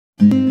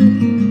Hello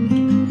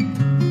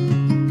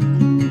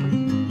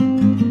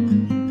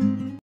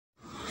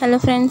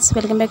friends,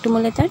 welcome back to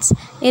మూలీ thoughts.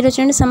 ఈరోజు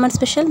నుండి summer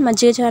special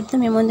మజ్జిగ చారుతో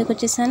మేము ముందుకు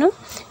వచ్చేసాను.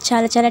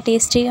 చాలా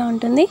టేస్టీగా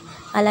ఉంటుంది,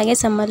 అలాగే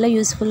సమ్మర్లో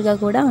యూస్ఫుల్గా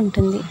కూడా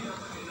ఉంటుంది.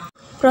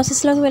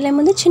 ప్రాసెస్లోకి వెళ్ళే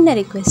ముందు చిన్న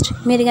రిక్వెస్ట్,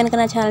 మీరు కనుక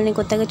నా ఛానల్ని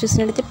కొత్తగా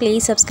చూసినట్లయితే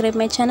ప్లీజ్ సబ్స్క్రైబ్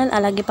మై ఛానల్.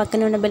 అలాగే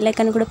పక్కనే ఉన్న బెల్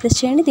ఐకాన్ కూడా ప్రెస్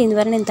చేయండి. దీని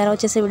ద్వారా నేను తర్వాత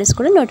చేసే వీడియోస్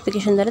కూడా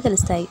నోటిఫికేషన్ ద్వారా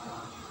తెలుస్తాయి.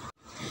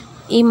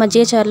 ఈ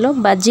మజ్జిగ చారులో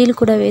బజ్జీలు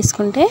కూడా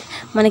వేసుకుంటే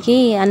మనకి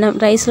అన్నం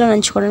రైస్లో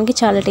నంచుకోవడానికి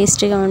చాలా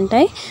టేస్టీగా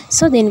ఉంటాయి.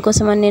 సో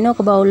దీనికోసం నేను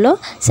ఒక బౌల్లో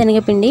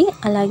శనగపిండి,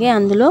 అలాగే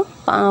అందులో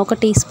 1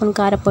 టీ స్పూన్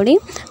కారపొడి,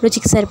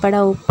 రుచికి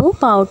సరిపడా ఉప్పు,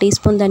 1/2 టీ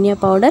స్పూన్ ధనియా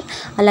పౌడర్,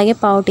 అలాగే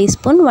 1/2 టీ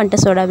స్పూన్ వంట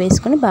సోడా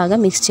వేసుకొని బాగా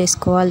మిక్స్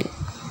చేసుకోవాలి.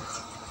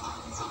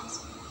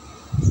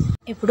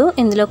 ఇప్పుడు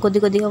ఇందులో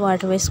కొద్దిగా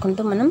వాటర్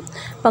వేసుకుంటూ మనం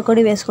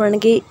పకోడీ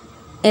వేసుకోవడానికి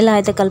ఎలా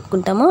అయితే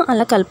కలుపుకుంటామో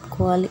అలా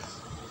కలుపుకోవాలి.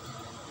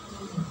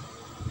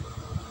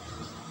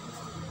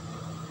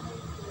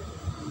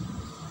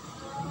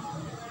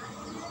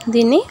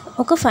 దీన్ని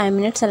ఒక 5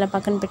 మినిట్స్ అలా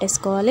పక్కన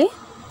పెట్టేసుకోవాలి.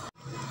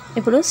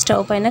 ఇప్పుడు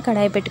స్టవ్ పైన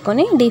కడాయి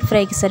పెట్టుకొని డీప్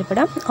ఫ్రైకి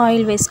సరిపడా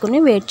ఆయిల్ వేసుకొని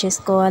వేడి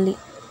చేసుకోవాలి.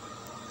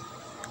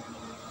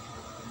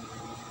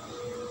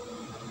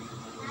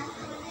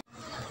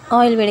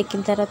 ఆయిల్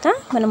వేడెక్కిన తర్వాత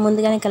మనం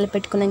ముందుగానే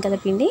కలిపెట్టుకున్నాం కదా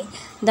పిండి,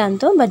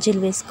 దాంతో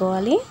బజ్జీలు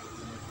వేసుకోవాలి.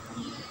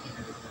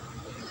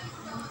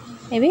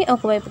 ఇవి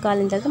ఒకవైపు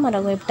కాలిన తర్వాత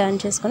మరొక వైపు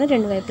టర్న్ చేసుకొని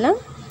 2 వైపులా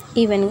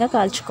ఈవెన్గా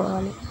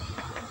కాల్చుకోవాలి.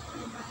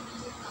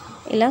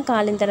 ఇలా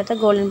కాలిన తర్వాత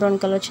గోల్డెన్ బ్రౌన్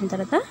కలర్ వచ్చిన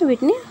తర్వాత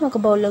వీటిని ఒక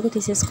బౌల్లోకి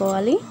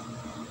తీసేసుకోవాలి.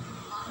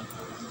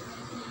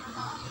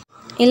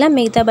 ఇలా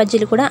మిగతా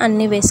బజ్జీలు కూడా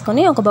అన్నీ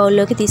వేసుకొని ఒక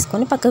బౌల్లోకి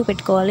తీసుకొని పక్కకు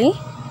పెట్టుకోవాలి.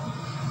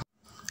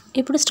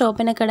 ఇప్పుడు స్టవ్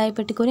పైన కడాయి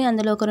పెట్టుకొని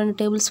అందులో ఒక 2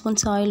 టేబుల్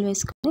స్పూన్స్ ఆయిల్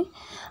వేసుకొని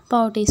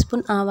 1/2 టీ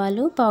స్పూన్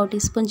ఆవాలు, 1/2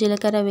 టీ స్పూన్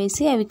జీలకర్ర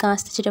వేసి అవి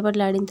కాస్త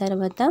చిటపటలాడిన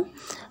తర్వాత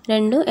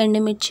 2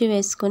 ఎండుమిర్చి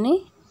వేసుకొని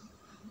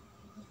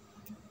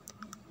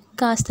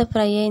కాస్త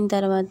ఫ్రై అయిన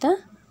తర్వాత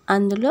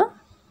అందులో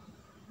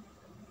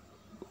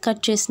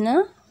కట్ చేసిన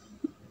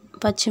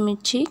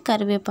పచ్చిమిర్చి,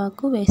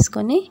 కరివేపాకు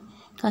వేసుకొని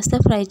కాస్త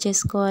ఫ్రై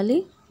చేసుకోవాలి.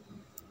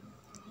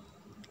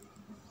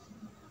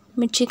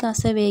 మిర్చి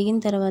కాస్త వేగిన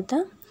తర్వాత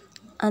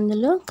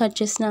అందులో కట్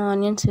చేసిన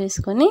ఆనియన్స్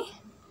వేసుకొని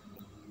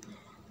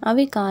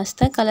అవి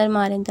కాస్త కలర్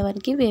మారేంత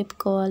వరకు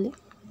వేపుకోవాలి.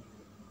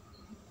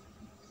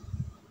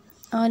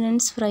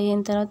 ఆనియన్స్ ఫ్రై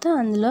అయిన తర్వాత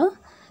అందులో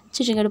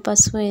చిటికెడు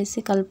పసుపు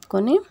వేసి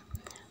కలుపుకొని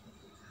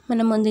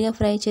మనం ముందుగా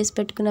ఫ్రై చేసి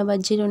పెట్టుకున్న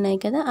బజ్జీలు ఉన్నాయి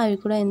కదా, అవి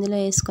కూడా ఇందులో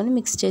వేసుకొని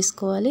మిక్స్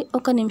చేసుకోవాలి.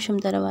 1 నిమిషం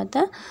తర్వాత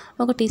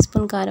 1 టీ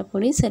స్పూన్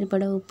కారపొడి,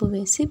 సరిపడా ఉప్పు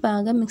వేసి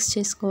బాగా మిక్స్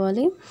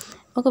చేసుకోవాలి.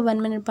 ఒక 1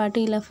 మినిట్ పాటు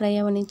ఇలా ఫ్రై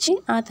అవనిచ్చి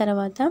ఆ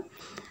తర్వాత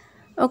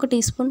 1 టీ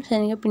స్పూన్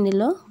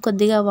శనగపిండిలో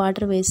కొద్దిగా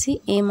వాటర్ వేసి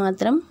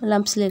ఏమాత్రం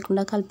లంప్స్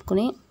లేకుండా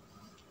కలుపుకొని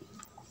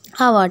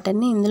ఆ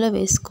వాటర్ని ఇందులో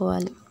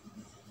వేసుకోవాలి.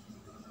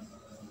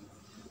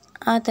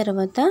 ఆ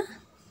తర్వాత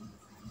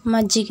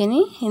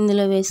మజ్జిగని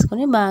ఇందులో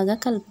వేసుకొని బాగా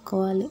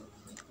కలుపుకోవాలి.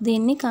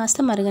 దీన్ని కాస్త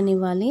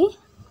మరగనివ్వాలి.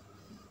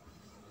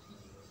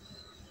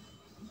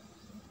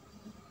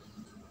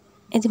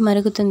 ఇది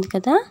మరుగుతుంది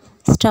కదా,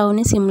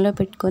 స్టవ్ని సిమ్లో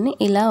పెట్టుకొని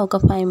ఇలా ఒక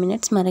 5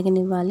 మినిట్స్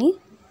మరగనివ్వాలి.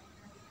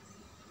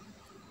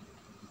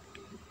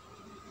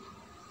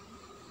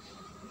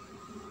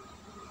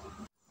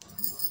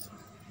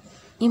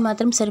 ఈ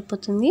మాత్రం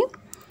సరిపోతుంది.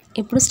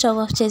 ఇప్పుడు స్టవ్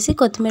ఆఫ్ చేసి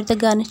కొత్తిమీరతో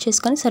గార్నిష్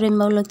చేసుకొని సర్వింగ్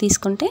బౌల్లోకి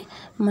తీసుకుంటే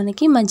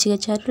మనకి మజ్జిగ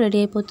చారు రెడీ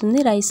అయిపోతుంది.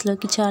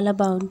 రైస్లోకి చాలా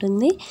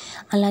బాగుంటుంది,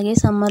 అలాగే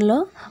సమ్మర్లో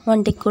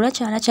వంటికి కూడా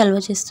చాలా చలువ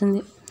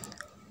చేస్తుంది.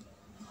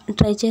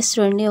 ట్రై చేసి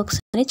చూడండి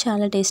ఒకసారి,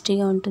 చాలా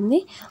టేస్టీగా ఉంటుంది.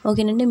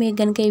 ఓకేనండి, మీకు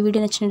కనుక ఈ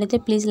వీడియో నచ్చినట్లయితే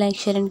please like,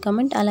 share and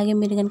comment. అలాగే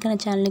మీరు కనుక నా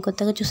ఛానల్ని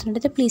కొత్తగా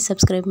చూసినట్లయితే please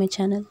subscribe my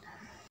channel.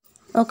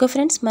 Okay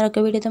friends,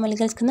 మరొక వీడియోతో మళ్ళీ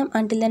కలుసుకుందాం.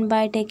 Until then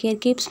bye, take care,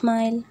 keep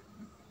smile.